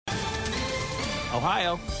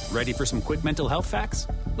Ohio, ready for some quick mental health facts?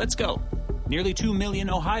 Let's go. Nearly 2 million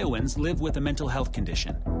Ohioans live with a mental health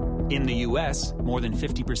condition. In the U.S., more than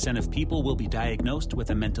 50% of people will be diagnosed with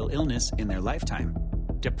a mental illness in their lifetime.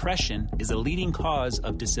 Depression is a leading cause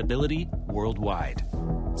of disability worldwide.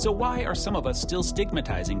 So why are some of us still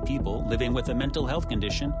stigmatizing people living with a mental health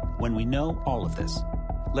condition when we know all of this?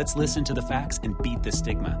 Let's listen to the facts and beat the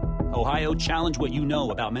stigma. Ohio, challenge what you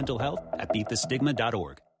know about mental health at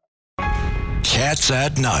beatthestigma.org. Cats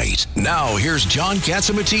at Night. Now, here's John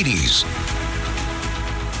Catsimatidis.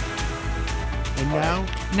 And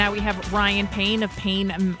now we have Ryan Payne of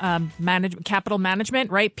Payne Capital Management,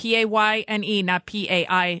 right? Payne, not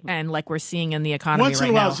PAIN, like we're seeing in the economy once right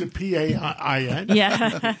in a while now. it's a PAIN.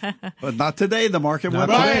 Yeah. But not today. The market went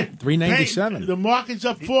Right. up. 397. The market's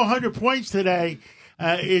up 400 points today.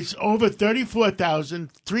 It's over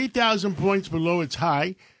 34,000, 3,000 points below its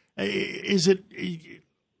high.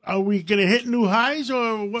 Are we going to hit new highs,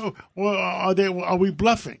 or are we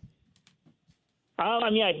bluffing? I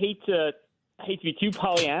mean, I hate to be too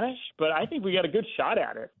Pollyannish, but I think we got a good shot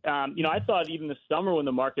at it. I thought even this summer when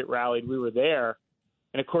the market rallied, we were there,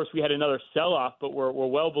 and of course we had another sell-off, but we're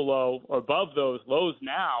well below or above those lows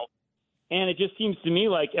now. And it just seems to me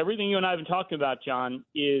like everything you and I have been talking about, John,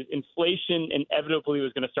 is inflation inevitably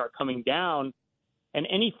was going to start coming down. And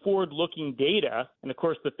any forward-looking data, and of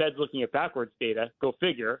course the Fed's looking at backwards data, go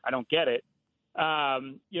figure, I don't get it,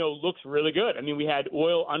 looks really good. I mean, we had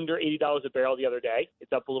oil under $80 a barrel the other day.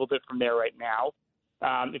 It's up a little bit from there right now.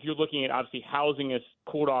 If you're looking at, obviously, housing has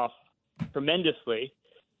cooled off tremendously.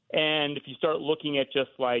 And if you start looking at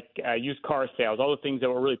just like used car sales, all the things that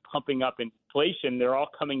were really pumping up inflation, they're all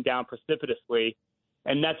coming down precipitously.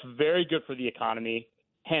 And that's very good for the economy,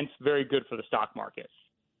 hence very good for the stock market.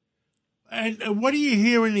 And what do you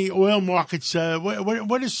hear in the oil markets?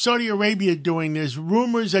 What is Saudi Arabia doing? There's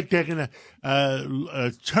rumors that they're going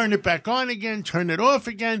to turn it back on again, turn it off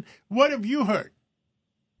again. What have you heard?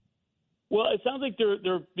 Well, it sounds like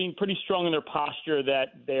they're being pretty strong in their posture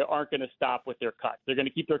that they aren't going to stop with their cuts. They're going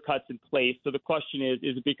to keep their cuts in place. So the question is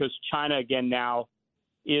it because China again now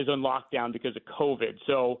is on lockdown because of COVID?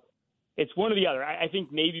 So it's one or the other. I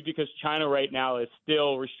think maybe because China right now is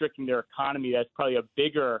still restricting their economy, that's probably a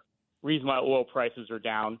bigger reason why oil prices are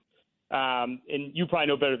down. And you probably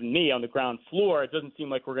know better than me on the ground floor, it doesn't seem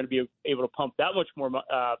like we're going to be able to pump that much more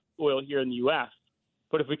oil here in the U.S.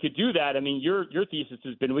 But if we could do that, I mean, your thesis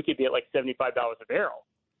has been we could be at like $75 a barrel.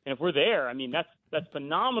 And if we're there, I mean, that's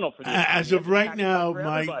phenomenal for the economy. As of right now,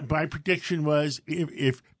 my prediction was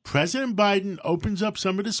if President Biden opens up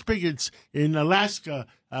some of the spigots in Alaska,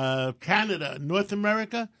 Canada, North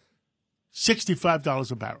America,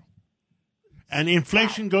 $65 a barrel. And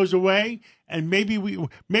inflation goes away, and maybe we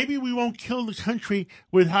won't kill the country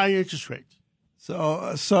with high interest rates.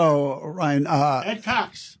 So Ryan, Ed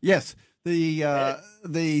Cox. Yes, the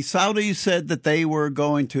Saudis said that they were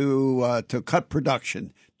going to cut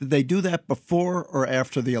production. Did they do that before or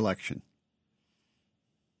after the election?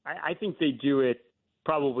 I think they do it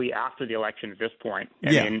probably after the election at this point. I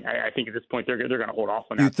mean, I think at this point they're going to hold off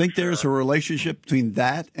on that. Do you think there's a relationship between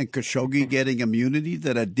that and Khashoggi getting immunity,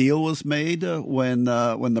 that a deal was made when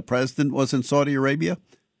the president was in Saudi Arabia?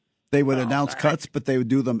 They would announce cuts, but they would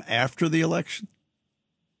do them after the election?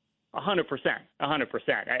 100%.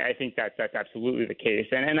 I think that's absolutely the case.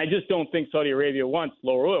 And I just don't think Saudi Arabia wants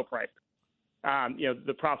lower oil prices.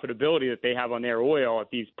 The profitability that they have on their oil at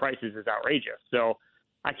these prices is outrageous. So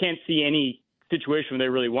I can't see any situation where they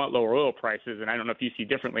really want lower oil prices, and I don't know if you see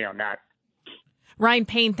differently on that. Ryan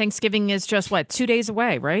Payne, Thanksgiving is just 2 days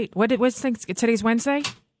away, right? Today's Wednesday?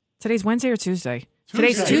 Today's Wednesday or Tuesday?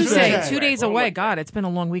 Today's Tuesday. 2 days away. God, it's been a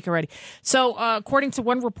long week already. So according to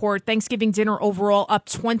one report, Thanksgiving dinner overall up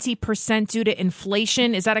 20% due to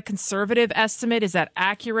inflation. Is that a conservative estimate? Is that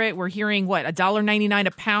accurate? We're hearing, $1.99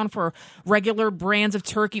 a pound for regular brands of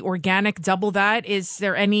turkey, organic, double that. Is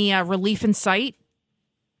there any relief in sight?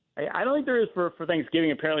 I don't think there is for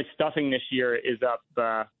Thanksgiving. Apparently stuffing this year is up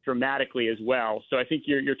dramatically as well. So I think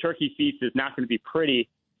your turkey feast is not going to be pretty.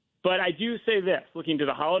 But I do say this, looking to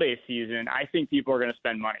the holiday season, I think people are going to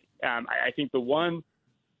spend money. I think the one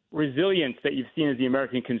resilience that you've seen as the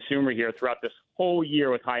American consumer here throughout this whole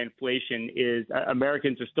year with high inflation is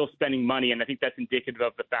Americans are still spending money. And I think that's indicative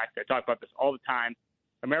of the fact that I talk about this all the time.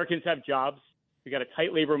 Americans have jobs. We've got a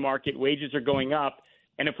tight labor market. Wages are going up.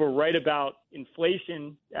 And if we're right about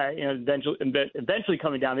inflation eventually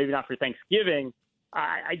coming down, maybe not for Thanksgiving,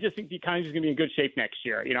 I just think the economy is going to be in good shape next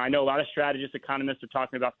year. I know a lot of strategists, economists are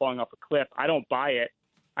talking about falling off a cliff. I don't buy it.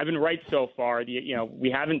 I've been right so far.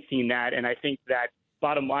 We haven't seen that. And I think that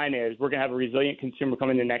bottom line is we're going to have a resilient consumer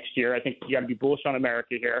coming into next year. I think you got to be bullish on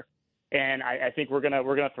America here. And I think we're gonna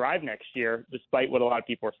thrive next year, despite what a lot of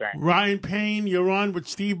people are saying. Ryan Payne, you're on with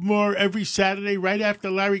Steve Moore every Saturday, right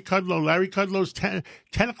after Larry Kudlow. Larry Kudlow's 10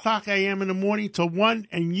 o'clock a.m. in the morning till 1,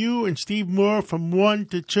 and you and Steve Moore from 1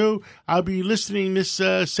 to 2. I'll be listening this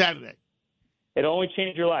Saturday. It'll only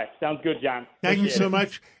change your life. Sounds good, John. Thank you so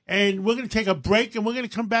much. And we're going to take a break, and we're going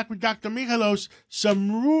to come back with Dr. Michalos, some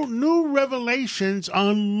new revelations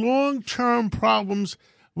on long-term problems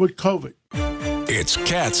with COVID. It's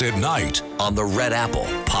Cats at Night on the Red Apple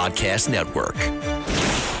Podcast Network.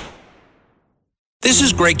 This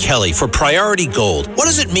is Greg Kelly for Priority Gold. What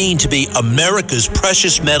does it mean to be America's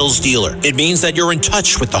precious metals dealer? It means that you're in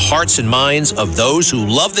touch with the hearts and minds of those who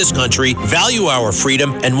love this country, value our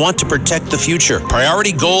freedom, and want to protect the future.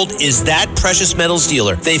 Priority Gold is that precious metals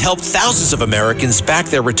dealer. They've helped thousands of Americans back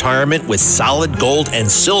their retirement with solid gold and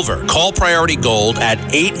silver. Call Priority Gold at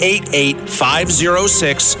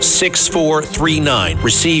 888-506-6439.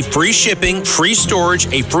 Receive free shipping, free storage,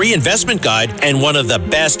 a free investment guide, and one of the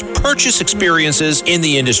best purchase experiences in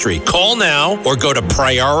the industry. Call now or go to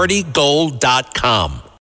PriorityGold.com.